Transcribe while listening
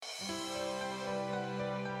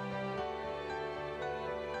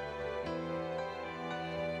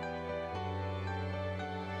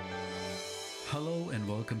Hello and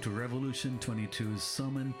welcome to Revolution 22's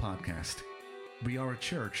Sermon Podcast. We are a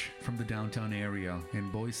church from the downtown area in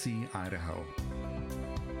Boise, Idaho.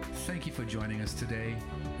 Thank you for joining us today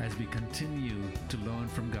as we continue to learn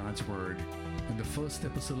from God's Word in the first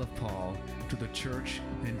epistle of Paul to the church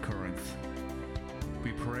in Corinth.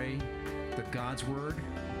 We pray that God's Word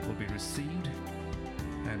will be received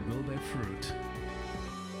and will bear fruit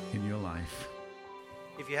in your life.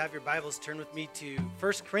 If you have your Bibles, turn with me to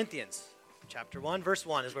 1 Corinthians. Chapter 1, verse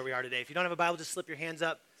 1 is where we are today. If you don't have a Bible, just slip your hands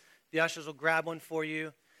up. The ushers will grab one for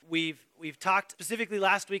you. We've talked specifically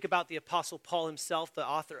last week about the Apostle Paul himself, the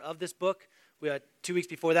author of this book. 2 weeks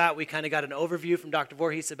before that, we kind of got an overview from Dr.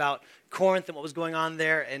 Voorhees about Corinth and what was going on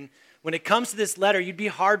there. And when it comes to this letter, you'd be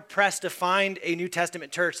hard-pressed to find a New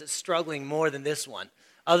Testament church that's struggling more than this one,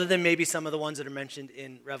 other than maybe some of the ones that are mentioned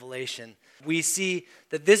in Revelation. We see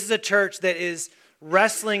that this is a church that is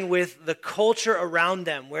wrestling with the culture around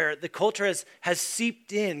them, where the culture has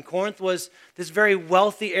seeped in. Corinth was this very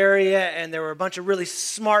wealthy area, and there were a bunch of really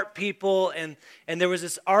smart people, and there was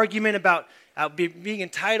this argument about being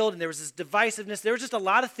entitled, and there was this divisiveness. There was just a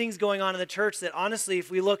lot of things going on in the church that, honestly,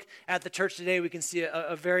 if we look at the church today, we can see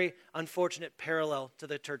a very unfortunate parallel to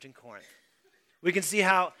the church in Corinth. We can see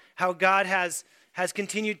how God has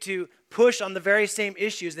continued to push on the very same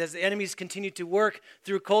issues as the enemies continue to work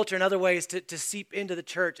through culture and other ways to seep into the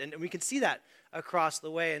church. And we can see that across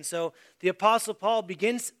the way. And so the Apostle Paul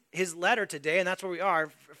begins his letter today, and that's where we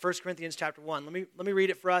are, 1 Corinthians chapter 1. Let me read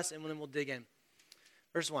it for us, and then we'll dig in.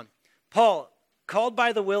 Verse 1. Paul, called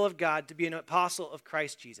by the will of God to be an apostle of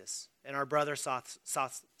Christ Jesus, and our brother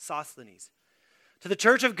Sosthenes, to the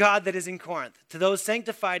church of God that is in Corinth, to those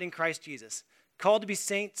sanctified in Christ Jesus, called to be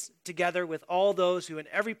saints together with all those who in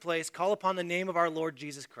every place call upon the name of our Lord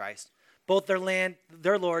Jesus Christ, both their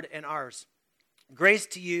Lord and ours. Grace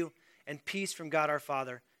to you and peace from God our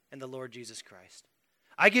Father and the Lord Jesus Christ.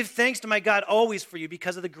 I give thanks to my God always for you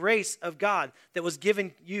because of the grace of God that was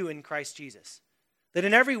given you in Christ Jesus, that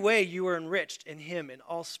in every way you were enriched in him in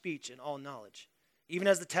all speech and all knowledge, even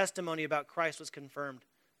as the testimony about Christ was confirmed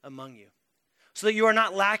among you, so that you are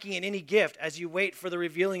not lacking in any gift as you wait for the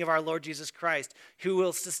revealing of our Lord Jesus Christ, who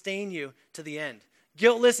will sustain you to the end.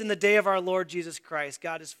 Guiltless in the day of our Lord Jesus Christ,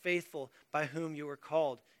 God is faithful, by whom you were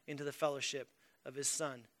called into the fellowship of his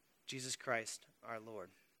Son, Jesus Christ our Lord.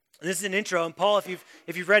 And this is an intro, and Paul, if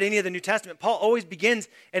you've read any of the New Testament, Paul always begins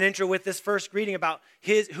an intro with this first greeting about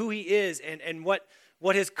who he is and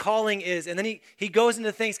what his calling is. And then he goes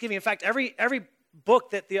into Thanksgiving. In fact, every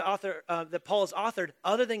book that that Paul has authored,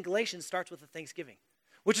 other than Galatians, starts with a Thanksgiving,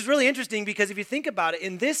 which is really interesting because if you think about it,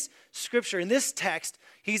 in this scripture, in this text,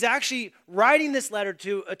 he's actually writing this letter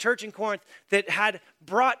to a church in Corinth that had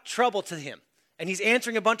brought trouble to him, and he's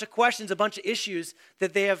answering a bunch of questions, a bunch of issues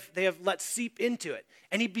that they have let seep into it,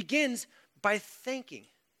 and he begins by thanking.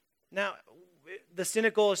 Now, the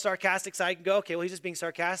cynical or sarcastic side can go, okay, well, he's just being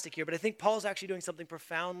sarcastic here, but I think Paul's actually doing something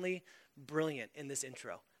profoundly brilliant in this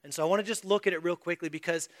intro. And so I want to just look at it real quickly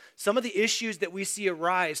because some of the issues that we see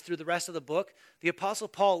arise through the rest of the book, the Apostle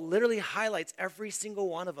Paul literally highlights every single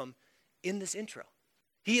one of them in this intro.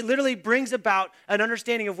 He literally brings about an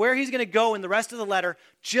understanding of where he's going to go in the rest of the letter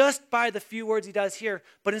just by the few words he does here.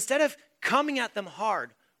 But instead of coming at them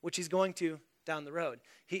hard, which he's going to down the road,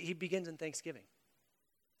 he begins in thanksgiving.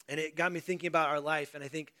 And it got me thinking about our life, and I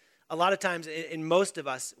think a lot of times in most of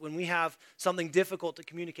us, when we have something difficult to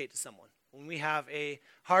communicate to someone, when we have a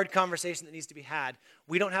hard conversation that needs to be had,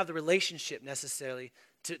 we don't have the relationship necessarily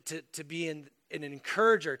to be an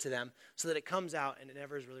encourager to them so that it comes out and it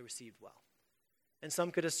never is really received well. And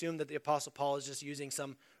some could assume that the Apostle Paul is just using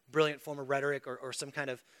some brilliant form of rhetoric or some kind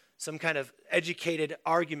of educated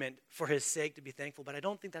argument for his sake to be thankful, but I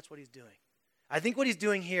don't think that's what he's doing. I think what he's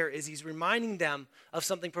doing here is he's reminding them of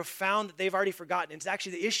something profound that they've already forgotten. It's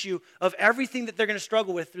actually the issue of everything that they're going to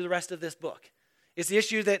struggle with through the rest of this book. It's the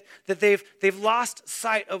issue that they've lost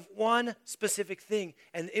sight of one specific thing,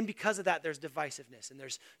 and because of that, there's divisiveness, and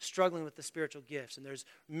there's struggling with the spiritual gifts, and there's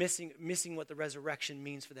missing what the resurrection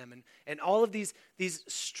means for them, and all of these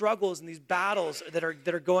struggles and these battles that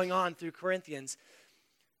are going on through Corinthians.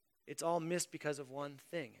 It's all missed because of one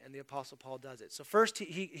thing, and the Apostle Paul does it. So first,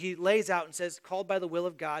 he lays out and says, called by the will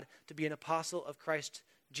of God to be an apostle of Christ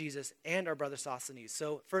Jesus and our brother Sosthenes.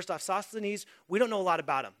 So first off, Sosthenes, we don't know a lot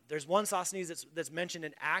about him. There's one Sosthenes that's mentioned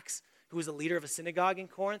in Acts, who was a leader of a synagogue in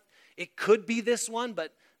Corinth. It could be this one,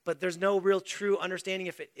 but there's no real true understanding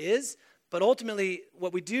if it is. But ultimately,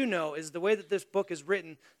 what we do know is the way that this book is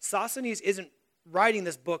written, Sosthenes isn't writing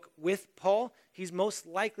this book with Paul. He's most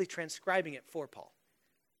likely transcribing it for Paul.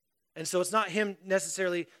 And so it's not him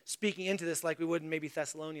necessarily speaking into this like we would in maybe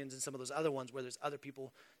Thessalonians and some of those other ones where there's other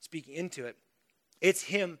people speaking into it. It's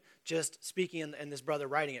him just speaking and this brother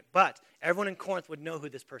writing it. But everyone in Corinth would know who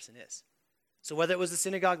this person is. So whether it was the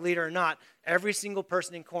synagogue leader or not, every single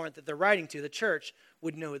person in Corinth that they're writing to, the church,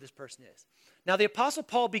 would know who this person is. Now, the Apostle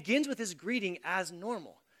Paul begins with his greeting as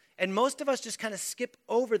normal. And most of us just kind of skip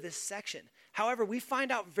over this section. However, we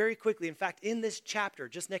find out very quickly, in fact, in this chapter,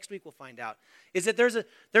 just next week we'll find out, is that there's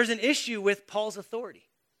an issue with Paul's authority.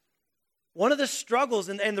 One of the struggles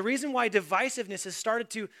and the reason why divisiveness has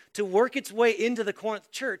started to work its way into the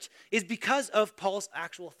Corinth church is because of Paul's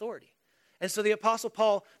actual authority. And so the Apostle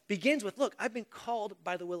Paul begins with, look, I've been called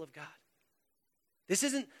by the will of God. This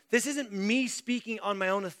isn't me speaking on my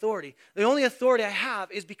own authority. The only authority I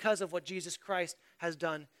have is because of what Jesus Christ has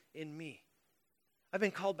done in me. I've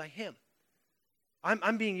been called by him.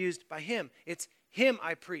 I'm being used by him. It's him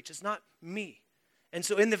I preach. It's not me. And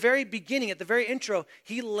so in the very beginning, at the very intro,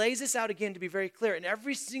 he lays this out again to be very clear. And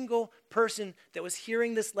every single person that was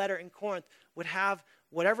hearing this letter in Corinth would have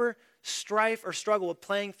whatever strife or struggle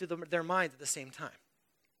playing through their minds at the same time.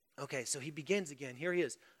 Okay, so he begins again. Here he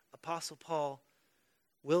is, Apostle Paul,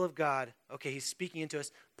 will of God. Okay, he's speaking into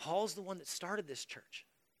us. Paul's the one that started this church.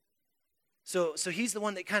 So he's the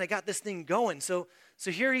one that kind of got this thing going. So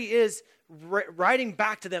here he is writing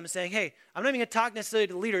back to them and saying, hey, I'm not even going to talk necessarily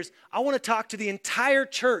to the leaders. I want to talk to the entire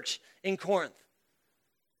church in Corinth.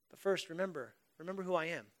 But first, remember who I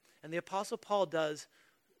am. And the Apostle Paul does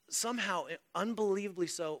somehow unbelievably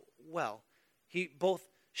so well. He both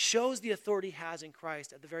shows the authority he has in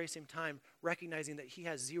Christ at the very same time, recognizing that he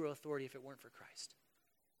has zero authority if it weren't for Christ.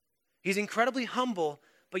 He's incredibly humble,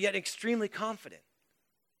 but yet extremely confident.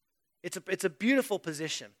 It's a beautiful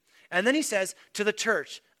position. And then he says, to the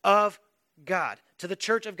church of God, to the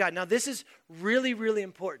church of God. Now this is really, really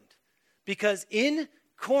important because in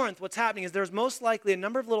Corinth, what's happening is there's most likely a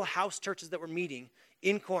number of little house churches that were meeting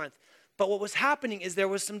in Corinth. But what was happening is there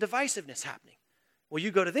was some divisiveness happening. Well, you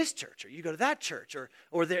go to this church, or you go to that church,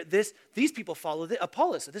 or these people follow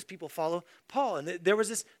Apollos, or this people follow Paul, and there was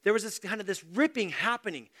this kind of this ripping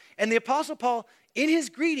happening. And the Apostle Paul, in his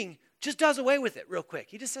greeting, just does away with it real quick.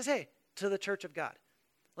 He just says, "Hey, to the church of God,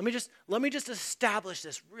 let me just establish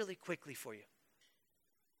this really quickly for you.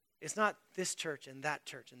 It's not this church and that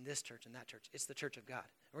church and this church and that church. It's the church of God."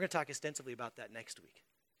 We're going to talk extensively about that next week.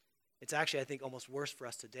 It's actually, I think, almost worse for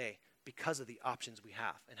us today because of the options we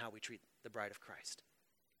have and how we treat the bride of Christ.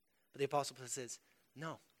 But the Apostle Paul says,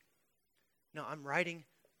 no, I'm writing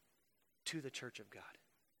to the church of God,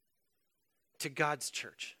 to God's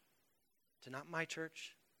church, to not my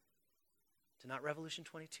church, to not Revolution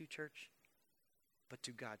 22 church, but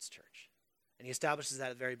to God's church. And he establishes that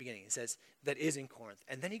at the very beginning. He says, that is in Corinth.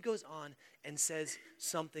 And then he goes on and says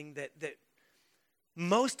something that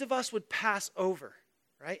most of us would pass over.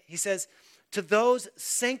 Right? He says, to those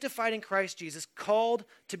sanctified in Christ Jesus, called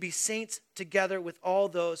to be saints together with all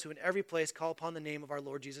those who in every place call upon the name of our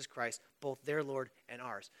Lord Jesus Christ, both their Lord and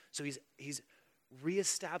ours. So he's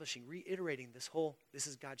reestablishing, reiterating this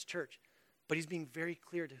is God's church. But he's being very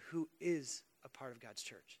clear to who is a part of God's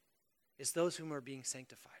church. It's those whom are being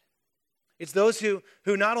sanctified. It's those who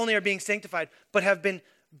not only are being sanctified, but have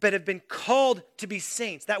been called to be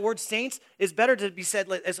saints. That word saints is better to be said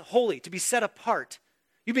as holy, to be set apart.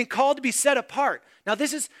 You've been called to be set apart. Now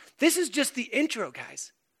this is just the intro,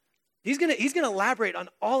 guys. He's gonna elaborate on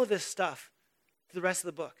all of this stuff for the rest of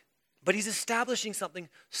the book. But he's establishing something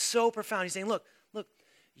so profound. He's saying, look,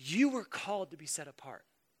 you were called to be set apart.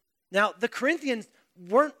 Now the Corinthians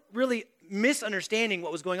weren't really misunderstanding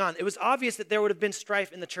what was going on. It was obvious that there would have been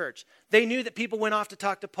strife in the church. They knew that people went off to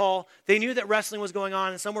talk to Paul. They knew that wrestling was going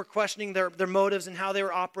on, and some were questioning their motives and how they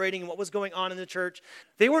were operating and what was going on in the church.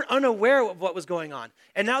 They weren't unaware of what was going on.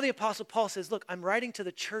 And now the Apostle Paul says, look, I'm writing to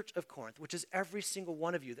the church of Corinth, which is every single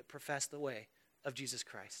one of you that profess the way of Jesus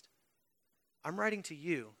Christ. I'm writing to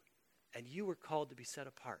you, and you were called to be set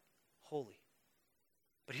apart, holy.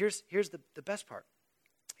 But here's the best part.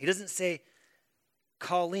 He doesn't say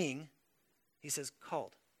calling, he says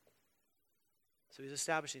called. So he's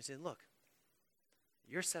establishing, he's saying, look,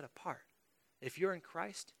 you're set apart. If you're in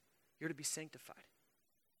Christ, you're to be sanctified.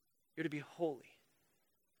 You're to be holy.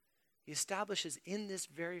 He establishes in this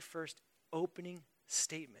very first opening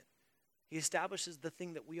statement, he establishes the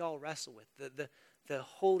thing that we all wrestle with, the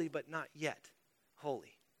holy but not yet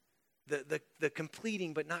holy, the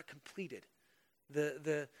completing but not completed,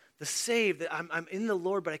 the saved, that I'm in the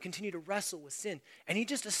Lord, but I continue to wrestle with sin. And he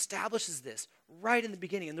just establishes this right in the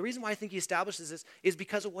beginning. And the reason why I think he establishes this is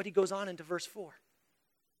because of what he goes on into verse 4.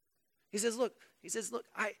 He says, look,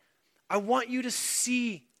 I want you to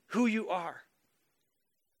see who you are.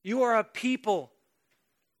 You are a people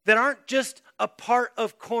that aren't just a part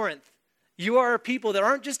of Corinth. You are a people that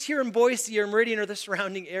aren't just here in Boise or Meridian or the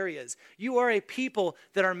surrounding areas. You are a people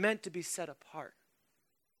that are meant to be set apart,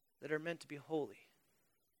 that are meant to be holy,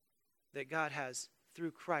 that God has, through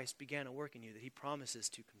Christ, began a work in you that he promises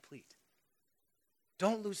to complete.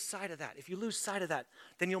 Don't lose sight of that. If you lose sight of that,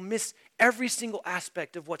 then you'll miss every single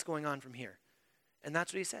aspect of what's going on from here. And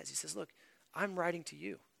that's what he says. He says, look, I'm writing to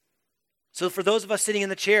you. So for those of us sitting in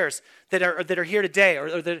the chairs that are here today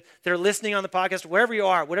or that are listening on the podcast, wherever you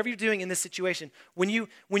are, whatever you're doing in this situation, when you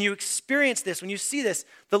experience this, when you see this,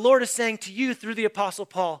 the Lord is saying to you through the Apostle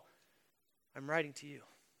Paul, I'm writing to you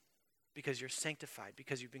because you're sanctified,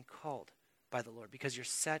 because you've been called by the Lord, because you're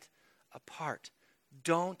set apart.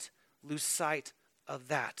 Don't lose sight of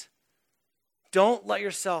that. Don't let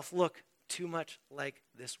yourself look too much like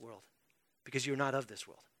this world because you're not of this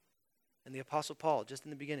world. And the Apostle Paul, just in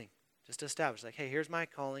the beginning, just to establish, like, hey, here's my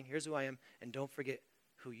calling, here's who I am, and don't forget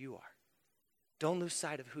who you are. Don't lose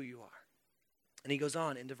sight of who you are. And he goes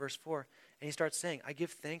on into verse 4, and he starts saying, I give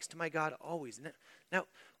thanks to my God always. Now,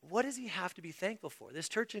 what does he have to be thankful for? This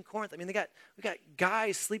church in Corinth, I mean, we got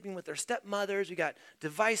guys sleeping with their stepmothers, we got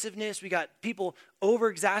divisiveness, we got people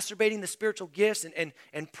over-exacerbating the spiritual gifts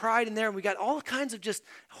and pride in there, and we got all kinds of just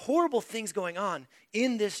horrible things going on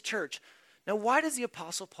in this church. Now, why does the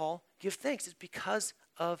Apostle Paul give thanks? It's because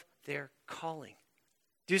of their calling.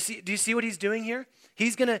 Do you see what he's doing here?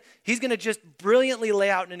 He's gonna just brilliantly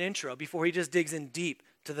lay out in an intro before he just digs in deep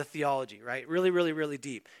to the theology, right? Really, really, really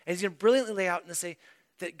deep. And he's gonna brilliantly lay out and say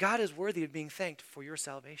that God is worthy of being thanked for your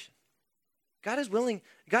salvation. God is worthy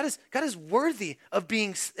of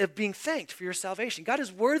being thanked for your salvation. God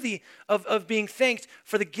is worthy of being thanked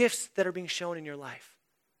for the gifts that are being shown in your life.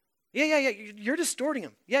 Yeah, you're distorting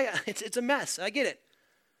them. Yeah, it's a mess. I get it.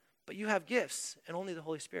 But you have gifts, and only the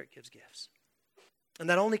Holy Spirit gives gifts. And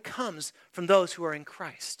that only comes from those who are in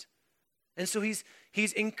Christ. And so he's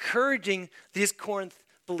encouraging these Corinth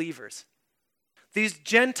believers, these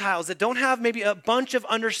Gentiles that don't have maybe a bunch of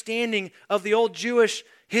understanding of the old Jewish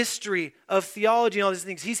history of theology and all these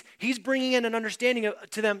things. He's bringing in an understanding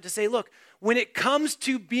to them to say, look, when it comes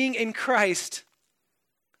to being in Christ,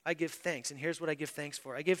 I give thanks. And here's what I give thanks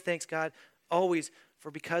for. I give thanks, God, always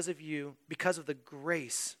for because of you, because of the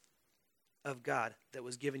grace of God that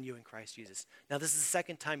was given you in Christ Jesus. Now, this is the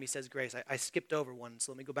second time he says grace. I skipped over one,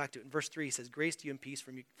 so let me go back to it. In verse 3, he says, grace to you and peace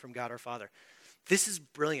from God our Father. This is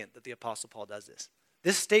brilliant that the Apostle Paul does this.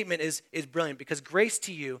 This statement is brilliant because grace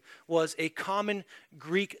to you was a common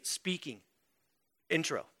Greek-speaking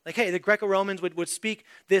intro. Like, hey, the Greco-Romans would speak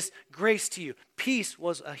this grace to you. Peace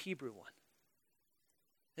was a Hebrew one.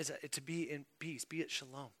 It's to be in peace, be at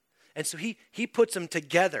shalom. And so he puts them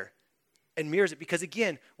together and mirrors it because,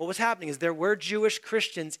 again, what was happening is there were Jewish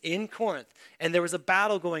Christians in Corinth, and there was a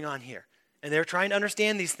battle going on here, and they're trying to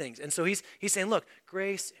understand these things. And so he's saying, look,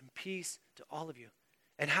 grace and peace to all of you.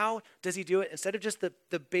 And how does he do it? Instead of just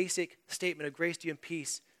the basic statement of grace to you and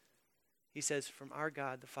peace, he says, from our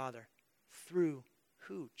God the Father, through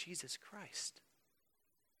who? Jesus Christ.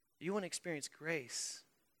 You want to experience grace,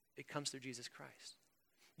 it comes through Jesus Christ.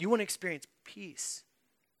 You want to experience peace,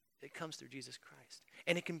 it comes through Jesus Christ.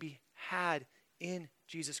 And it can be had in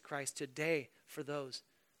Jesus Christ today for those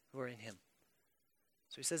who are in him.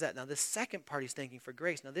 So he says that. Now the second part he's thanking for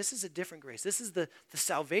grace. Now this is a different grace. This is the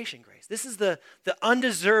salvation grace. This is the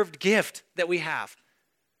undeserved gift that we have.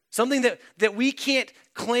 Something that we can't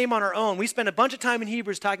claim on our own. We spend a bunch of time in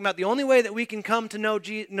Hebrews talking about the only way that we can come to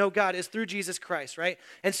know God is through Jesus Christ, right?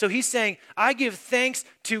 And so he's saying, I give thanks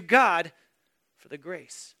to God for the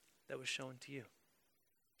grace that was shown to you.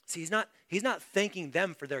 See, he's not thanking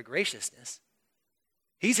them for their graciousness.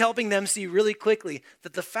 He's helping them see really quickly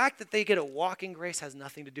that the fact that they get a walk in grace has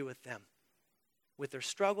nothing to do with them, with their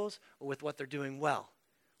struggles or with what they're doing well,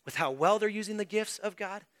 with how well they're using the gifts of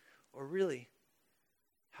God, or really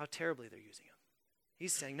how terribly they're using them.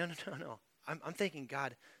 He's saying, no. I'm thanking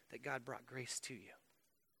God that God brought grace to you.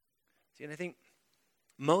 See, and I think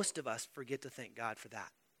most of us forget to thank God for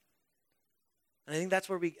that. And I think that's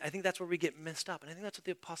where we get messed up. And I think that's what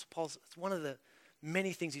the Apostle Paul's, it's one of the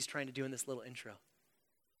many things he's trying to do in this little intro,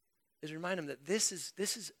 is remind him that this is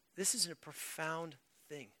a profound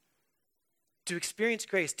thing. To experience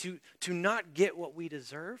grace, to not get what we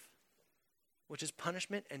deserve, which is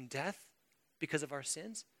punishment and death because of our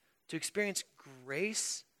sins, to experience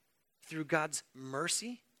grace through God's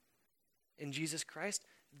mercy in Jesus Christ,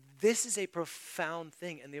 this is a profound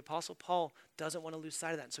thing. And the Apostle Paul doesn't want to lose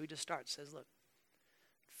sight of that. And so he just says, look,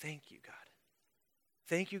 thank you, God.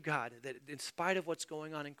 Thank you, God, that in spite of what's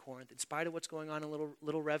going on in Corinth, in spite of what's going on in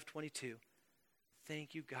little Rev 22,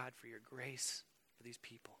 thank you, God, for your grace for these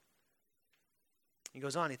people. He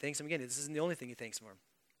goes on, he thanks him again. This isn't the only thing he thanks him for.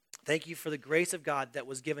 Thank you for the grace of God that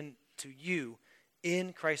was given to you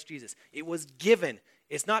in Christ Jesus. It was given.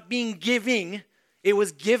 It's not being giving. It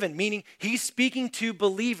was given, meaning he's speaking to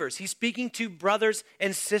believers. He's speaking to brothers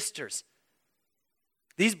and sisters.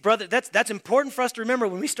 These brothers, that's important for us to remember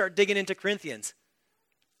when we start digging into Corinthians.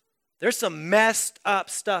 There's some messed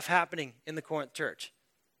up stuff happening in the Corinth church.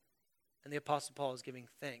 And the Apostle Paul is giving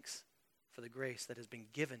thanks for the grace that has been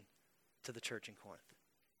given to the church in Corinth.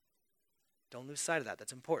 Don't lose sight of that.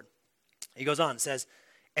 That's important. He goes on and says,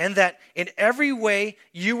 and that in every way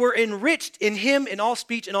you were enriched in him in all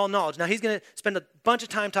speech and all knowledge. Now he's going to spend a bunch of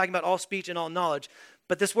time talking about all speech and all knowledge,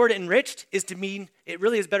 but this word enriched is to mean, it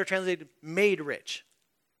really is better translated, made rich.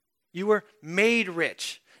 You were made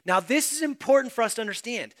rich. Now this is important for us to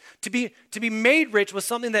understand. To be made rich was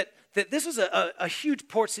something that this was a huge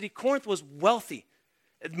port city. Corinth was wealthy.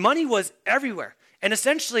 Money was everywhere. And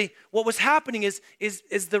essentially what was happening is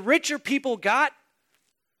the richer people got,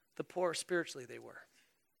 the poorer spiritually they were.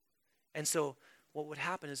 And so what would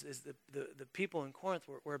happen is the people in Corinth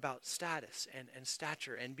were about status and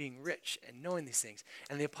stature and being rich and knowing these things.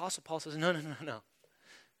 And the Apostle Paul says, no.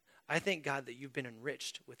 I thank God that you've been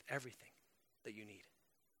enriched with everything that you need.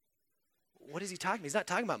 What is he talking about? He's not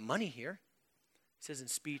talking about money here. He says in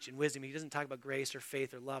speech and wisdom. He doesn't talk about grace or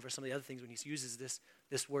faith or love or some of the other things when he uses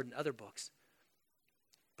this word in other books.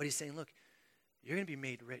 But he's saying, look, you're going to be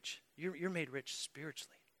made rich. You're made rich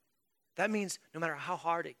spiritually. That means no matter how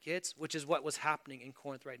hard it gets, which is what was happening in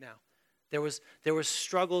Corinth right now. There was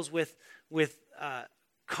struggles with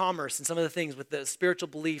commerce and some of the things with the spiritual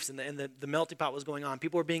beliefs and the melting pot was going on.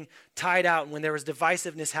 People were being tied out, and when there was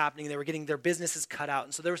divisiveness happening, they were getting their businesses cut out.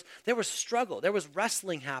 And so there was struggle. There was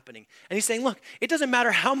wrestling happening. And he's saying, look, it doesn't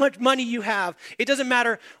matter how much money you have. It doesn't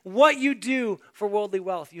matter what you do for worldly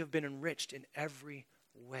wealth. You have been enriched in every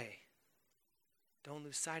way. Don't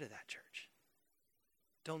lose sight of that, church.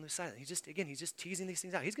 Don't lose sight of it. He's just teasing these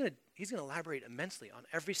things out. He's going to elaborate immensely on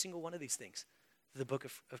every single one of these things, the book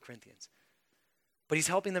of Corinthians. But he's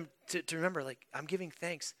helping them to remember, like, I'm giving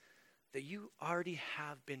thanks that you already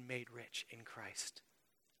have been made rich in Christ.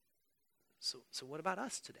 So what about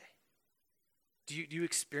us today? Do you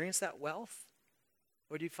experience that wealth?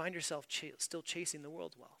 Or do you find yourself still chasing the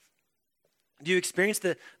world's wealth? Do you experience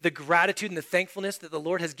the gratitude and the thankfulness that the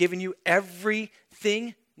Lord has given you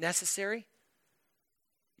everything necessary?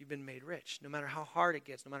 You've been made rich. No matter how hard it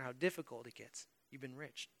gets, no matter how difficult it gets, you've been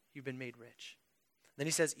rich. You've been made rich. Then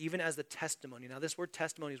he says, even as the testimony. Now this word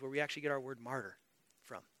testimony is where we actually get our word martyr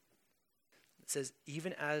from. It says,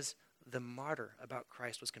 even as the martyr about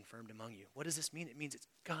Christ was confirmed among you. What does this mean? It means it's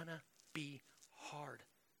gonna be hard.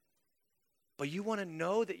 But you want to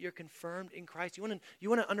know that you're confirmed in Christ. You want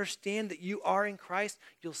to understand that you are in Christ.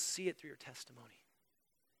 You'll see it through your testimony.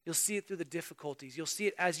 You'll see it through the difficulties. You'll see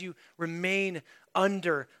it as you remain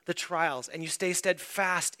under the trials and you stay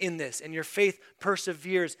steadfast in this and your faith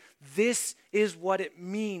perseveres. This is what it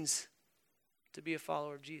means to be a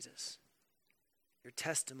follower of Jesus. Your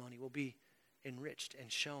testimony will be enriched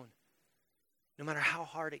and shown no matter how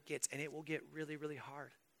hard it gets, and it will get really, really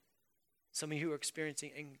hard. Some of you are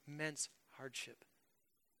experiencing immense hardship.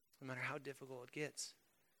 No matter how difficult it gets,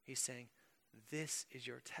 he's saying, this is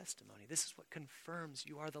your testimony. This is what confirms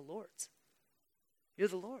you are the Lord's. You're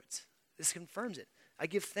the Lord's. This confirms it. I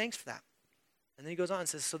give thanks for that. And then he goes on and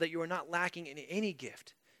says, so that you are not lacking in any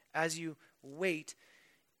gift as you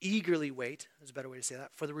eagerly wait, there's a better way to say that,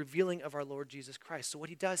 for the revealing of our Lord Jesus Christ. So what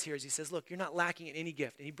he does here is he says, look, you're not lacking in any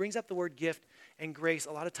gift. And he brings up the word gift and grace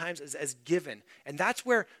a lot of times as given. And that's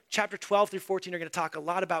where chapter 12 through 14 are going to talk a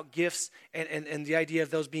lot about gifts and the idea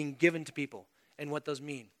of those being given to people and what those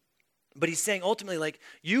mean. But he's saying ultimately, like,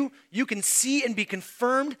 you can see and be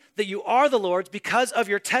confirmed that you are the Lord's because of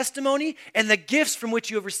your testimony and the gifts from which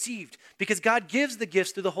you have received. Because God gives the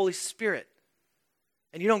gifts through the Holy Spirit.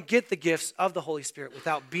 And you don't get the gifts of the Holy Spirit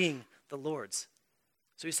without being the Lord's.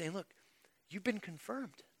 So he's saying, look, you've been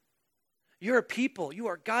confirmed. You're a people. You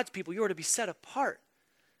are God's people. You are to be set apart.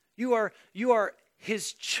 You are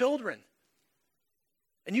his children.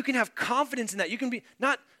 And you can have confidence in that. You can be,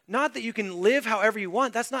 not that you can live however you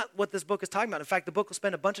want. That's not what this book is talking about. In fact, the book will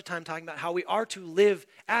spend a bunch of time talking about how we are to live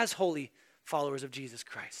as holy followers of Jesus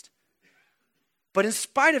Christ. But in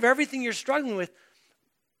spite of everything you're struggling with,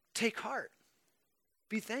 take heart.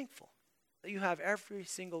 Be thankful that you have every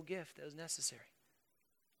single gift that is necessary.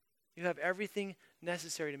 You have everything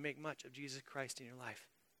necessary to make much of Jesus Christ in your life.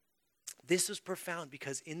 This was profound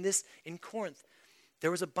because in Corinth,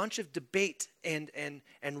 there was a bunch of debate and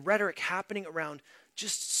rhetoric happening around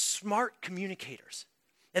just smart communicators.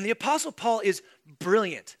 And the Apostle Paul is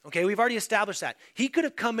brilliant, okay? We've already established that. He could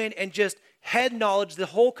have come in and just head knowledge the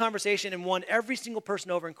whole conversation and won every single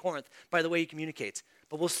person over in Corinth by the way he communicates.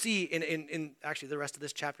 But we'll see in actually the rest of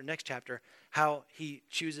this chapter, next chapter, how he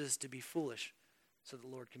chooses to be foolish so the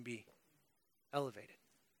Lord can be elevated.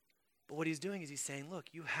 But what he's doing is he's saying, look,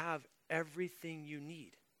 you have everything you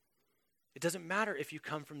need. It doesn't matter if you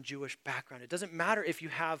come from Jewish background. It doesn't matter if you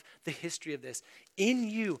have the history of this. In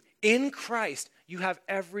you, in Christ, you have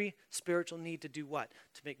every spiritual need to do what?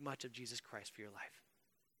 To make much of Jesus Christ for your life.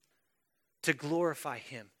 To glorify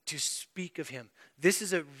him, to speak of him. This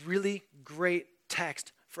is a really great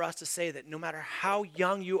text for us to say that no matter how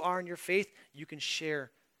young you are in your faith, you can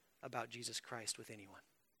share about Jesus Christ with anyone.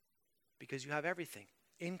 Because you have everything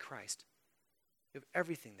in Christ. You have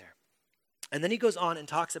everything there. And then he goes on and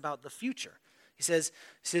talks about the future. He says,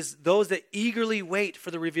 those that eagerly wait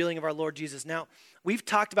for the revealing of our Lord Jesus. Now, we've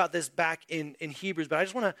talked about this back in Hebrews, but I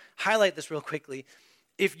just want to highlight this real quickly.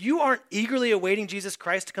 If you aren't eagerly awaiting Jesus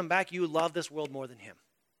Christ to come back, you love this world more than him.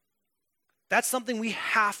 That's something we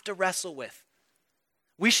have to wrestle with.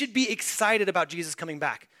 We should be excited about Jesus coming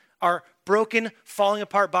back. Our broken, falling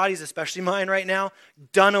apart bodies, especially mine right now,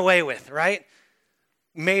 done away with, right?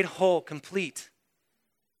 Made whole, complete.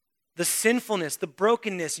 The sinfulness, the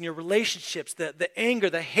brokenness in your relationships, the anger,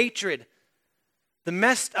 the hatred, the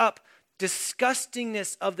messed up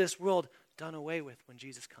disgustingness of this world done away with when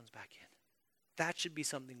Jesus comes back in. That should be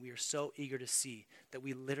something we are so eager to see that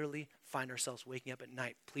we literally find ourselves waking up at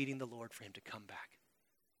night pleading the Lord for him to come back.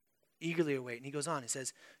 Eagerly await. And he goes on, he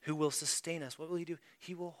says, who will sustain us? What will he do?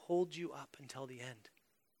 He will hold you up until the end.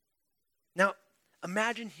 Now,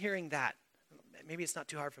 imagine hearing that. Maybe it's not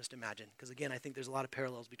too hard for us to imagine, because again, I think there's a lot of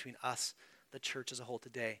parallels between us, the church as a whole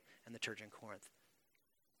today, and the church in Corinth.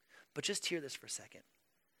 But just hear this for a second.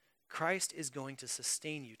 Christ is going to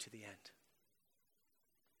sustain you to the end.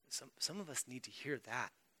 Some of us need to hear that.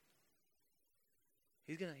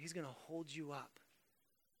 He's gonna hold you up.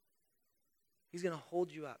 He's going to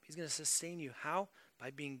hold you up. He's going to sustain you. How? By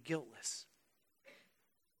being guiltless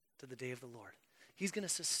to the day of the Lord. He's going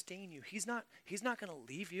to sustain you. He's not going to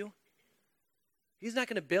leave you. He's not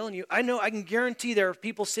going to bail on you. I can guarantee there are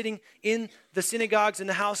people sitting in the synagogues and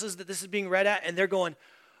the houses that this is being read at, and they're going,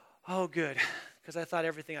 oh, good, because I thought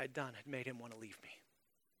everything I'd done had made him want to leave me.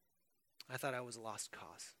 I thought I was a lost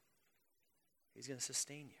cause. He's going to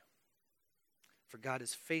sustain you. For God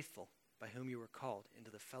is faithful, by whom you were called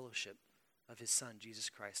into the fellowship of his Son, Jesus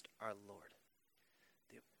Christ, our Lord.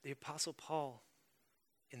 The Apostle Paul,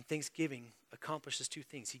 in thanksgiving, accomplishes two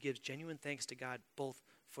things. He gives genuine thanks to God, both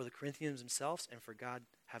for the Corinthians themselves and for God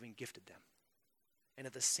having gifted them. And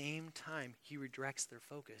at the same time, he redirects their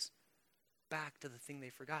focus back to the thing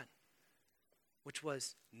they've forgotten, which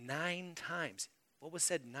was 9 times. What was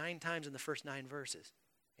said 9 times in the first 9 verses?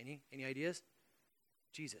 Any ideas?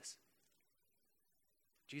 Jesus.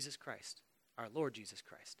 Jesus Christ. Our Lord Jesus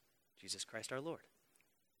Christ. Jesus Christ our Lord.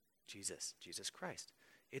 Jesus Christ.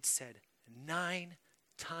 It's said 9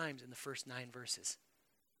 times in the first 9 verses.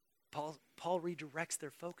 Paul redirects their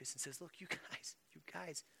focus and says, look, you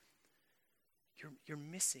guys, you're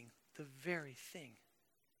missing the very thing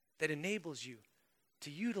that enables you to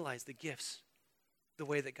utilize the gifts the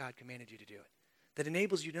way that God commanded you to do it. That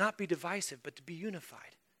enables you to not be divisive, but to be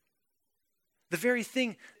unified. The very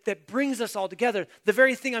thing that brings us all together, the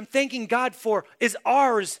very thing I'm thanking God for, is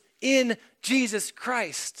ours in Jesus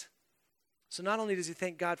Christ. So not only does he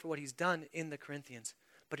thank God for what he's done in the Corinthians,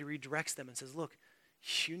 but he redirects them and says, look,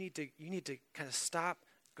 you need to kind of stop,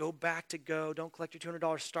 go back to go, don't collect your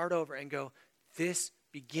 $200, start over and go, this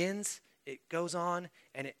begins, it goes on,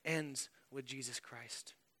 and it ends with Jesus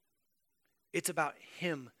Christ. It's about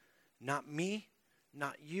him, not me,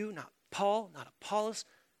 not you, not Paul, not Apollos,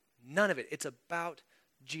 none of it. It's about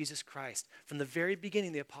Jesus Christ. From the very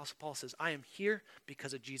beginning, the Apostle Paul says, I am here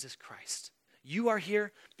because of Jesus Christ. You are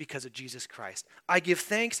here because of Jesus Christ. I give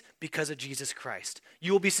thanks because of Jesus Christ.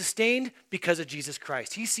 You will be sustained because of Jesus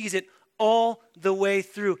Christ. He sees it all the way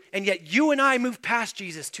through. And yet you and I move past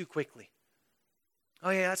Jesus too quickly.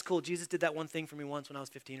 Oh yeah, that's cool. Jesus did that one thing for me once when I was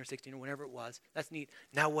 15 or 16 or whenever it was. That's neat.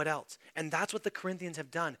 Now what else? And that's what the Corinthians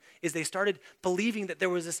have done, is they started believing that there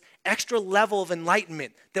was this extra level of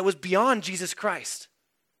enlightenment that was beyond Jesus Christ.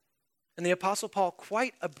 And the Apostle Paul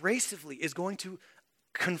quite abrasively is going to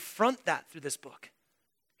confront that through this book.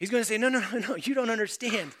 He's going to say, no, you don't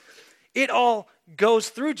understand. It all goes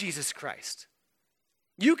through Jesus Christ.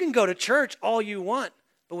 You can go to church all you want,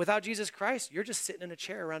 but without Jesus Christ, you're just sitting in a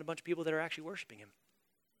chair around a bunch of people that are actually worshiping him.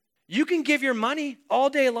 You can give your money all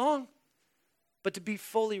day long, but to be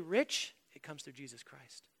fully rich, it comes through Jesus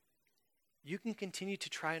Christ. You can continue to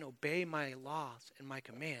try and obey my laws and my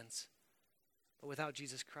commands, but without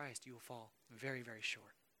Jesus Christ, you will fall very, very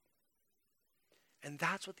short. And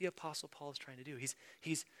that's what the Apostle Paul is trying to do.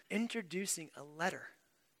 He's introducing a letter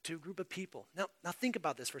to a group of people. Now think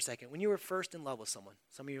about this for a second. When you were first in love with someone,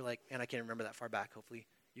 some of you are like, man, I can't remember that far back. Hopefully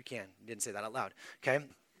you can. You didn't say that out loud, okay?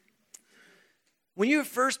 When you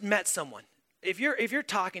first met someone, if you're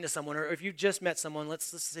talking to someone, or if you just met someone, let's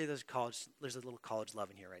say there's a little college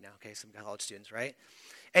love in here right now, okay? Some college students, right?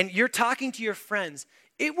 And you're talking to your friends,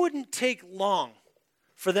 it wouldn't take long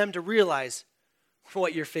for them to realize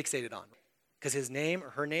what you're fixated on, because his name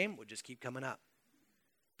or her name would just keep coming up.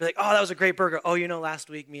 Be like, oh, that was a great burger. Oh, last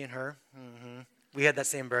week me and her, we had that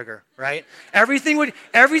same burger, right? Everything would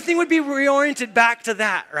be reoriented back to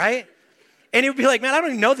that, right? And it would be like, man, I don't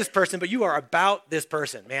even know this person, but you are about this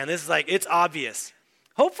person, man. This is like, it's obvious.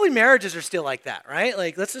 Hopefully marriages are still like that, right?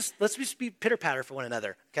 Like, let's just be pitter-patter for one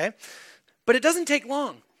another, okay? But it doesn't take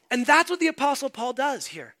long. And that's what the Apostle Paul does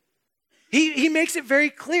here. He makes it very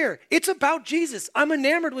clear. It's about Jesus. I'm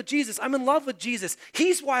enamored with Jesus. I'm in love with Jesus.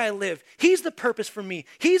 He's why I live. He's the purpose for me.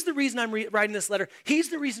 He's the reason I'm writing this letter. He's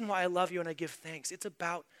the reason why I love you and I give thanks. It's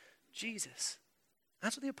about Jesus.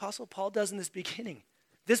 That's what the Apostle Paul does in this beginning.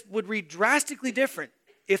 This would read drastically different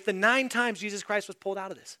if the 9 times Jesus Christ was pulled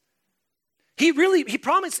out of this. He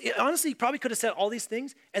promised, honestly, he probably could have said all these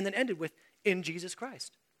things and then ended with, in Jesus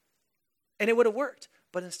Christ. And it would have worked.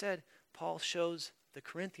 But instead, Paul shows the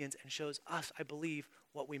Corinthians and shows us, I believe,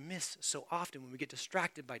 what we miss so often when we get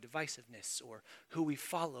distracted by divisiveness or who we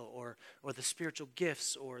follow or the spiritual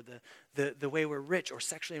gifts or the way we're rich or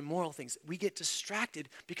sexually immoral things. We get distracted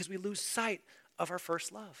because we lose sight of our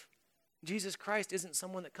first love. Jesus Christ isn't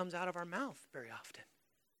someone that comes out of our mouth very often,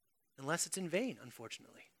 unless it's in vain,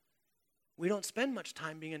 unfortunately. We don't spend much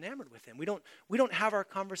time being enamored with him. We don't have our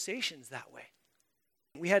conversations that way.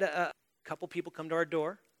 We had a couple people come to our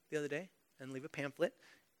door the other day and leave a pamphlet.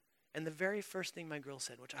 And the very first thing my girl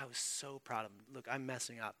said, which I was so proud of, look, I'm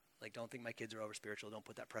messing up. Like, don't think my kids are over spiritual. Don't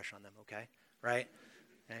put that pressure on them, okay? Right?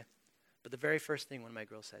 Okay? But the very first thing one of my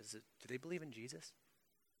girls says is, do they believe in Jesus?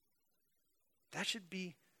 That should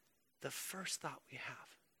be the first thought we have.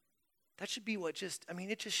 That should be it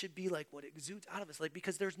just should be like what exudes out of us, like,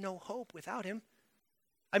 because there's no hope without him.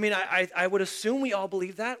 I mean, I would assume we all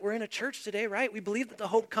believe that. We're in a church today, right? We believe that the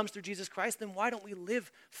hope comes through Jesus Christ. Then why don't we live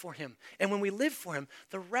for him? And when we live for him,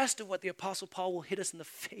 the rest of what the Apostle Paul will hit us in the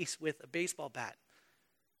face with a baseball bat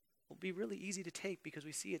will be really easy to take because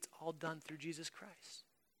we see it's all done through Jesus Christ.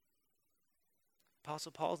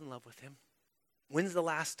 Apostle Paul's in love with him. When's the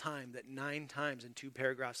last time that 9 times in 2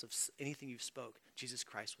 paragraphs of anything you've spoke, Jesus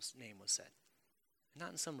Christ's name was said?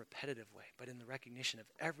 Not in some repetitive way, but in the recognition of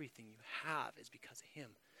everything you have is because of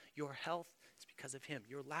him. Your health is because of him.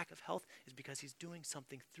 Your lack of health is because he's doing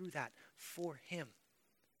something through that for him.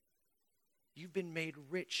 You've been made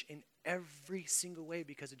rich in every single way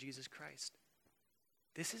because of Jesus Christ.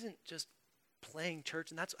 This isn't just playing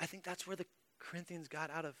church, and I think that's where the Corinthians got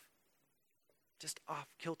out of just off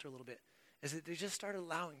kilter a little bit, is that they just started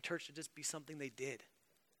allowing church to just be something they did.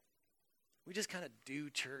 We just kind of do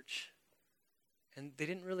church. And they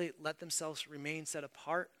didn't really let themselves remain set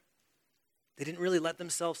apart. They didn't really let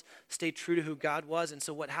themselves stay true to who God was. And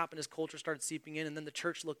so what happened is culture started seeping in, and then the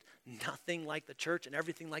church looked nothing like the church and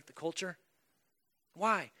everything like the culture.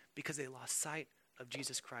 Why? Because they lost sight of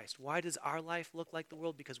Jesus Christ. Why does our life look like the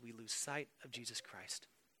world? Because we lose sight of Jesus Christ.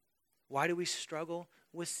 Why do we struggle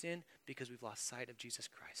with sin? Because we've lost sight of Jesus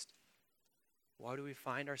Christ. Why do we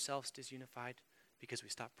find ourselves disunified? Because we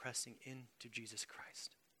stop pressing into Jesus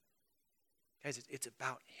Christ. Guys, it's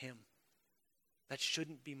about him. That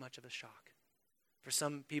shouldn't be much of a shock. For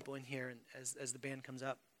some people in here, and as the band comes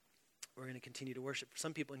up, we're going to continue to worship. For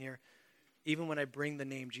some people in here, even when I bring the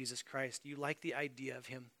name Jesus Christ, you like the idea of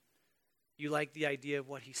him. You like the idea of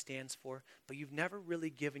what he stands for, but you've never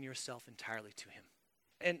really given yourself entirely to him.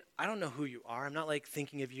 And I don't know who you are. I'm not like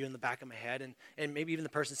thinking of you in the back of my head, and maybe even the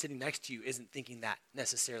person sitting next to you isn't thinking that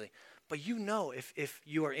necessarily. But you know if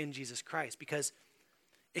you are in Jesus Christ, because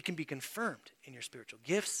it can be confirmed in your spiritual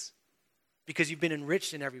gifts, because you've been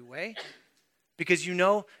enriched in every way, because you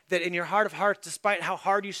know that in your heart of hearts, despite how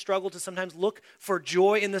hard you struggle to sometimes look for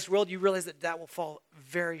joy in this world, you realize that will fall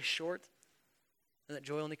very short, and that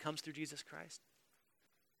joy only comes through Jesus Christ.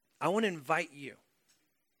 I want to invite you,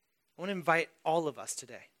 I want to invite all of us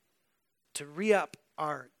today to re-up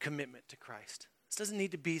our commitment to Christ. This doesn't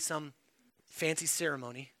need to be some fancy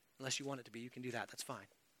ceremony, unless you want it to be. You can do that, that's fine.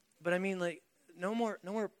 But I mean, like, no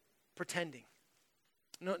more pretending.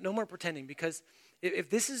 No more pretending, because if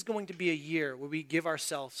this is going to be a year where we give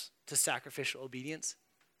ourselves to sacrificial obedience,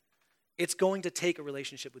 It's going to take a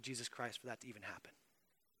relationship with Jesus Christ for that to even happen.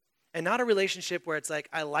 And not a relationship where it's like,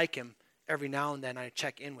 I like him every now and then, I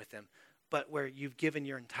check in with him, but where you've given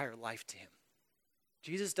your entire life to him.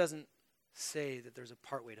 Jesus doesn't say that there's a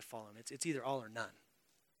part way to follow him. It's either all or none.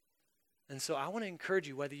 And so I want to encourage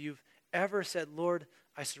you, whether you've ever said, Lord,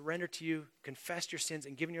 I surrender to you, confessed your sins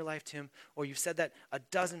and given your life to him, or you've said that a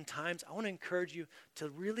dozen times, I want to encourage you to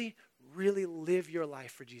really, really live your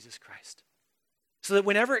life for Jesus Christ. So that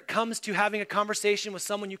whenever it comes to having a conversation with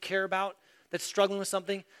someone you care about that's struggling with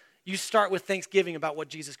something, you start with thanksgiving about what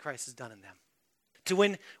Jesus Christ has done in them. To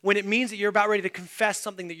when it means that you're about ready to confess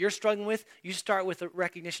something that you're struggling with, you start with a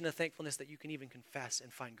recognition of thankfulness that you can even confess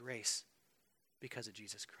and find grace because of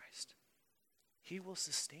Jesus Christ. He will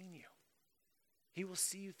sustain you. He will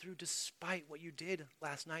see you through despite what you did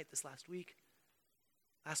last night, this last week,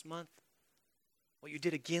 last month, what you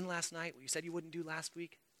did again last night, what you said you wouldn't do last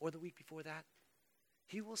week or the week before that.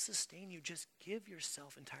 He will sustain you. Just give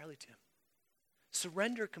yourself entirely to him.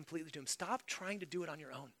 Surrender completely to him. Stop trying to do it on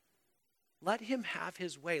your own. Let him have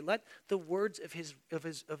his way. Let the words of his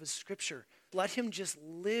scripture, let him just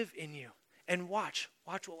live in you. And watch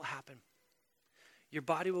what will happen. Your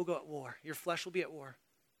body will go at war. Your flesh will be at war.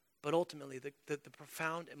 But ultimately, the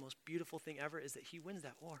profound and most beautiful thing ever is that he wins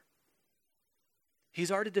that war.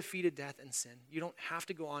 He's already defeated death and sin. You don't have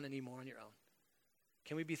to go on anymore on your own.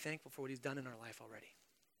 Can we be thankful for what he's done in our life already?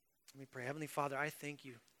 Let me pray. Heavenly Father, I thank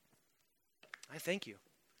you. I thank you.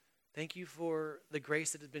 Thank you for the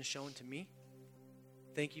grace that has been shown to me.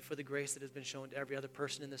 Thank you for the grace that has been shown to every other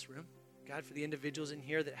person in this room. God, for the individuals in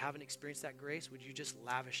here that haven't experienced that grace, would you just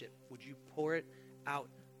lavish it? Would you pour it out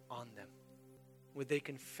on them? Would they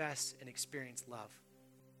confess and experience love?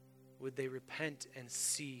 Would they repent and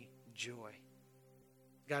see joy?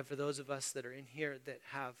 God, for those of us that are in here that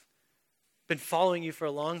have been following you for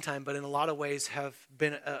a long time, but in a lot of ways have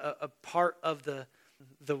been a part of the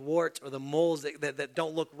warts or the moles that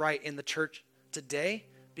don't look right in the church today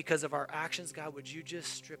because of our actions, God, would you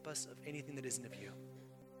just strip us of anything that isn't of you?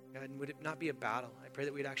 God, and would it not be a battle? I pray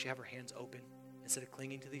that we'd actually have our hands open instead of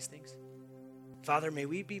clinging to these things. Father, may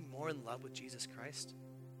we be more in love with Jesus Christ.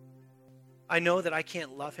 I know that I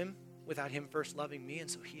can't love him without him first loving me, and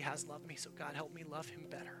so he has loved me. So God, help me love him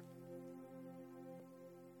better.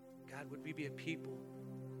 God, would we be a people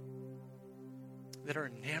that are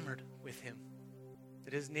enamored with him,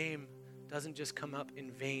 that his name doesn't just come up in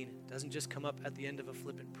vain, doesn't just come up at the end of a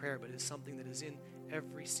flippant prayer, but is something that is in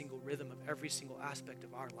every single rhythm of every single aspect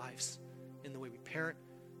of our lives, in the way we parent,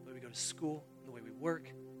 the way we go to school, the way we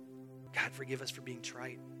work. God, forgive us for being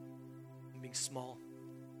trite and being small,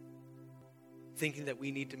 thinking that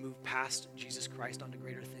we need to move past Jesus Christ onto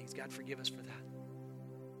greater things. God, forgive us for that.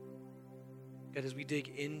 God, as we dig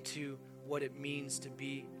into what it means to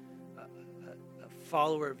be a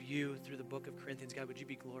follower of you through the book of Corinthians, God, would you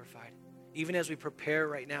be glorified? Even as we prepare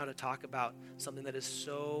right now to talk about something that is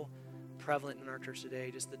so prevalent in our church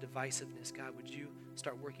today, just the divisiveness, God, would you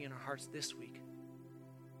start working in our hearts this week?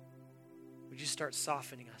 Would you start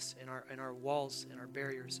softening us in our walls, in our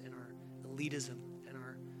barriers, in our elitism, in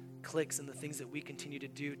our cliques, and the things that we continue to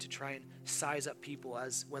do to try and size up people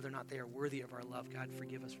as whether or not they are worthy of our love? God,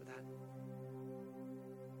 forgive us for that.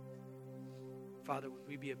 Father, would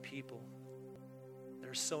we be a people that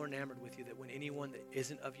are so enamored with you that when anyone that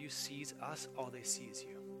isn't of you sees us, all they see is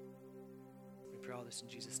you. We pray all this in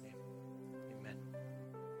Jesus' name. Amen.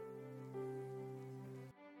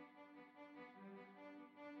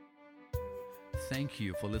 Thank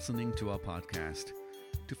you for listening to our podcast.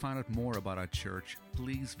 To find out more about our church,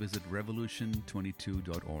 please visit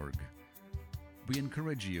revolution22.org. We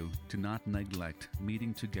encourage you to not neglect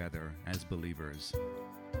meeting together as believers.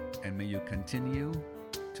 And may you continue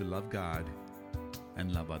to love God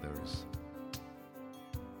and love others.